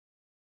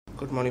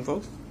Good morning,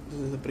 folks. This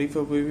is a brief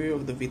overview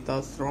of the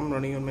Weta ROM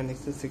running on my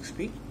Nexus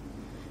 6P.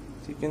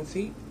 So you can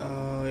see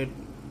the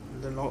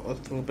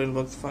fingerprint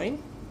works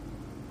fine.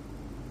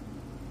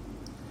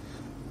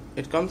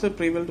 It comes with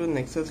pre-built with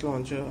Nexus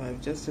launcher.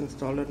 I've just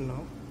installed it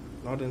now,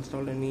 not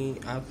installed any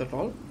apps at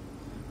all.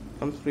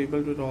 Comes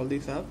pre-built with all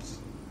these apps: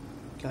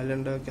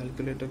 calendar,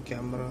 calculator,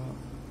 camera,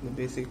 the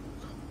basic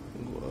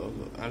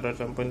Android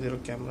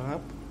 7.0 camera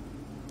app.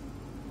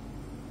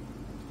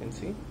 You can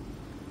see.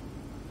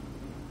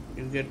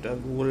 You get a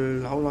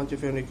Google Now launcher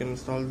phone, you can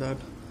install that.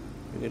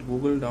 You get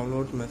Google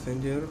Downloads,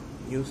 Messenger,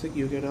 Music.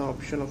 You get an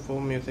option of 4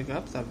 music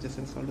apps. I've just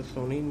installed a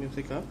Sony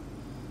music app.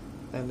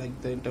 I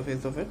like the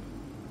interface of it.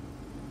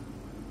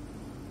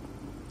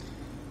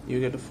 You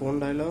get a phone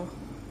dialer,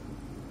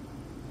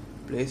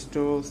 Play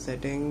Store,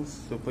 settings,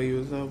 super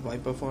user,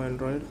 wiper for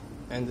Android,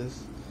 and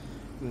this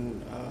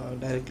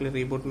directly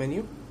reboot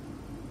menu.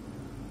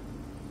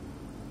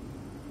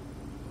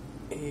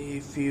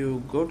 If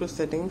you go to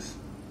settings,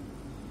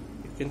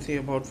 you can see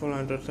about for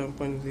Android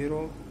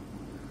 7.0,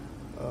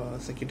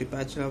 security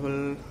patch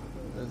level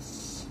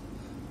is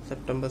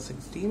September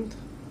 16th.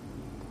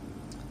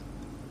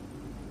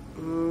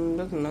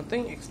 There's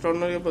nothing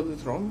extraordinary about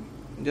this ROM,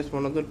 just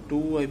one of the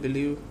two, I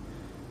believe,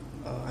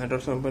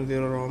 Android 7.0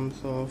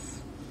 ROMs of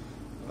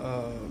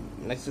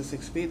Nexus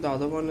 6P. The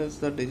other one is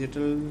the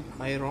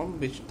Digitalhigh ROM,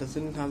 which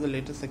doesn't have the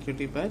latest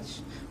security patch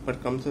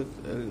but comes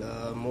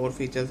with more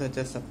features such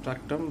as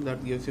subtractum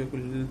that gives you a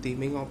little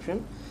theming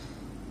option.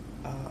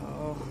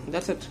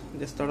 That's it.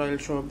 Just thought I'll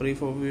show a brief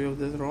overview of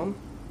this ROM.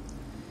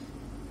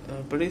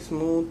 Pretty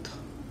smooth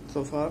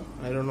so far.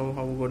 I don't know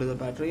how good is the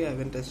battery. I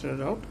haven't tested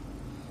it out.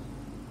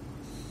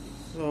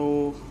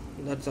 So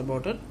that's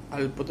about it.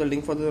 I'll put the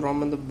link for the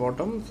ROM in the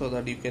bottom so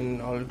that you can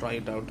all try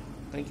it out.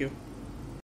 Thank you.